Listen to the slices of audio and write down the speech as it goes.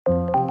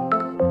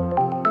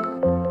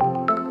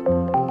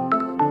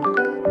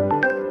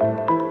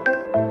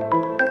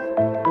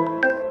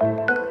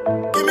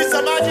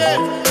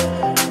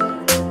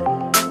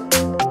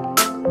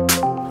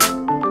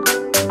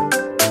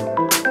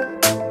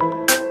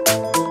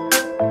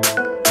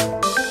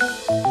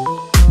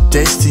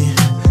Tasty,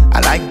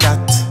 I like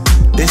that.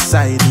 This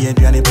side, the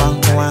Adriani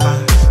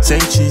Pankwa. Say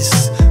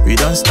cheese, we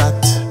don't start.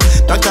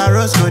 Dr.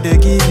 Roscoe, they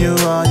give you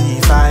all the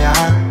fire.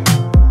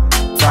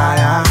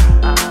 Fire.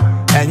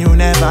 And you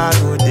never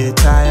go they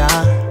tire.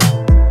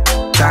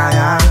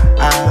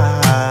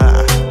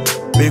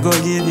 We go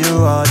give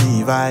you all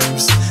the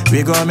vibes.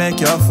 We go make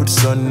your food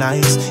so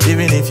nice.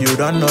 Even if you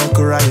don't know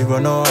Kura, you go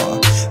know.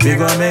 We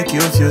go make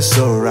you feel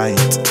so right.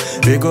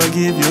 We go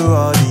give you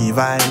all the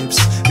vibes.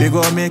 We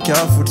go make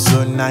your food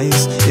so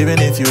nice. Even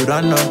if you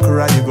don't know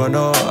Kura, you go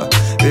know.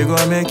 We go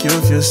make you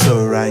feel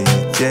so right.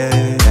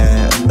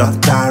 Yeah.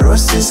 Dr.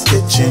 Rose's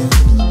Kitchen,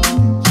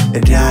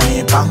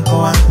 Adriani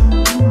Pankwa.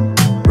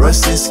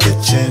 Rose's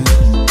Kitchen,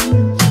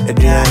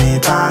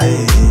 Adriani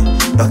Pie.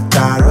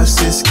 Dr.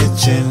 Rose's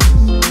Kitchen,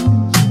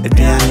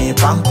 Adriani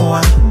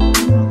Pankwa.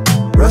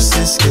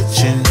 Rose's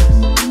Kitchen,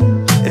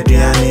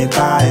 Adriani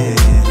Pie.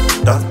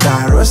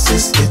 Dr.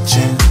 Rose's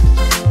Kitchen,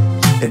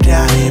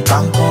 Adriani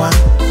Pankwa.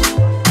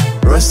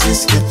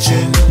 Rose's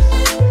Kitchen,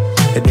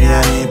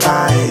 Adriani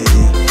Pie.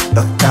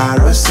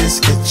 Dr. Rose's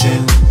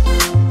Kitchen,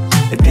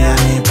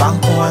 Adriani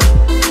Pankwa.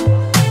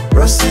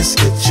 Rose's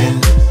Kitchen,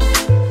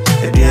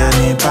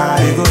 Adriani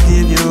Pie. We go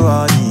give you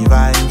all the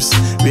vibes.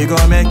 We go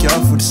make your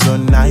food so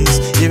nice.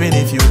 Even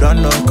if you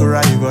don't know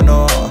Kura, you go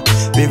know.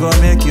 We go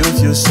make you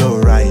feel so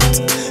right.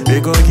 We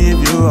go give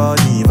you all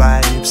the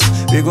vibes.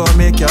 We go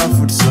make your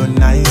food so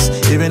nice.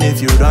 Even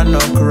if you don't know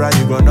Kura,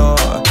 you go know.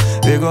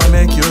 We go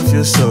make you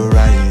feel so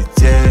right.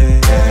 Yeah.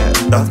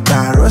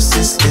 Dr.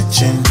 Rose's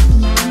Kitchen,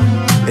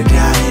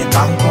 Adriani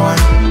Pankwa.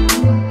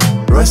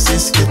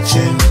 Rose's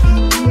Kitchen,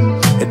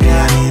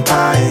 Adriani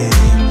Pie.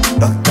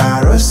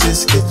 Dr.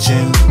 Rose's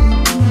Kitchen,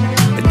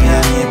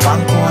 Adriani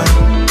Pankwa.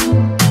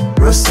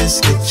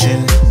 Rose's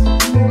Kitchen,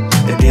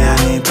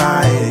 Adriani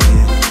Pie.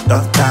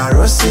 Dr.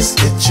 Rose's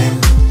Kitchen,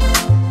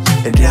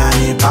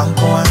 Adriani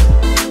Pankwa.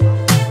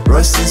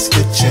 Rose's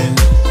Kitchen,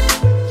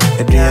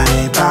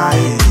 Adriani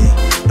Pie.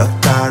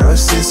 Dr.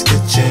 Rose's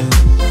Kitchen,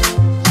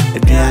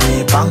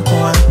 Adriani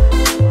Pankwa.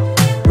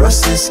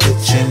 Rose's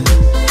Kitchen,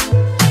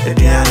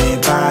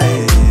 Adriani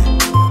Pie.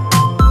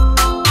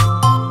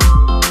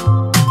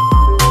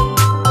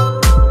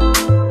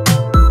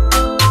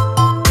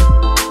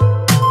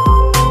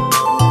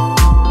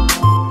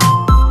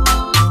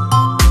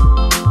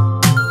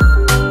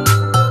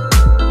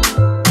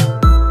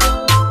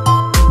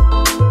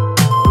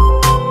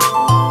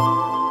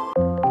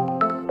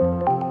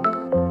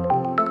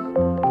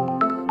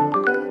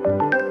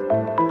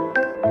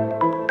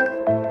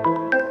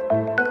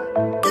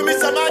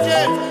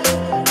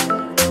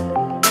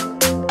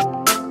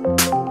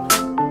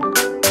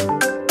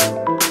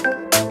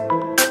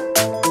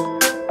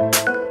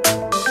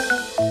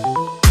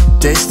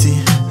 Tasty,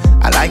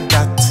 I like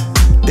that.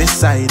 This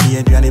side,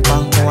 the Adriani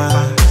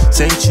Pankwa.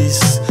 Say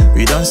cheese,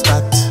 we don't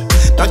start.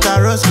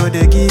 Dr. Roscoe,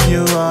 they give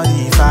you all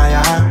the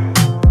fire.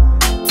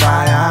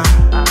 Fire.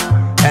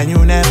 And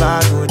you never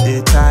go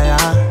they tire.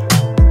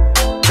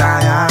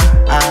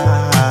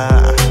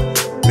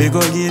 We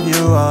go give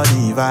you all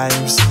the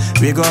vibes.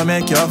 We go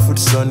make your food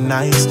so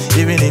nice.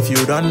 Even if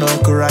you don't know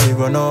Kura, you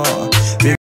go know.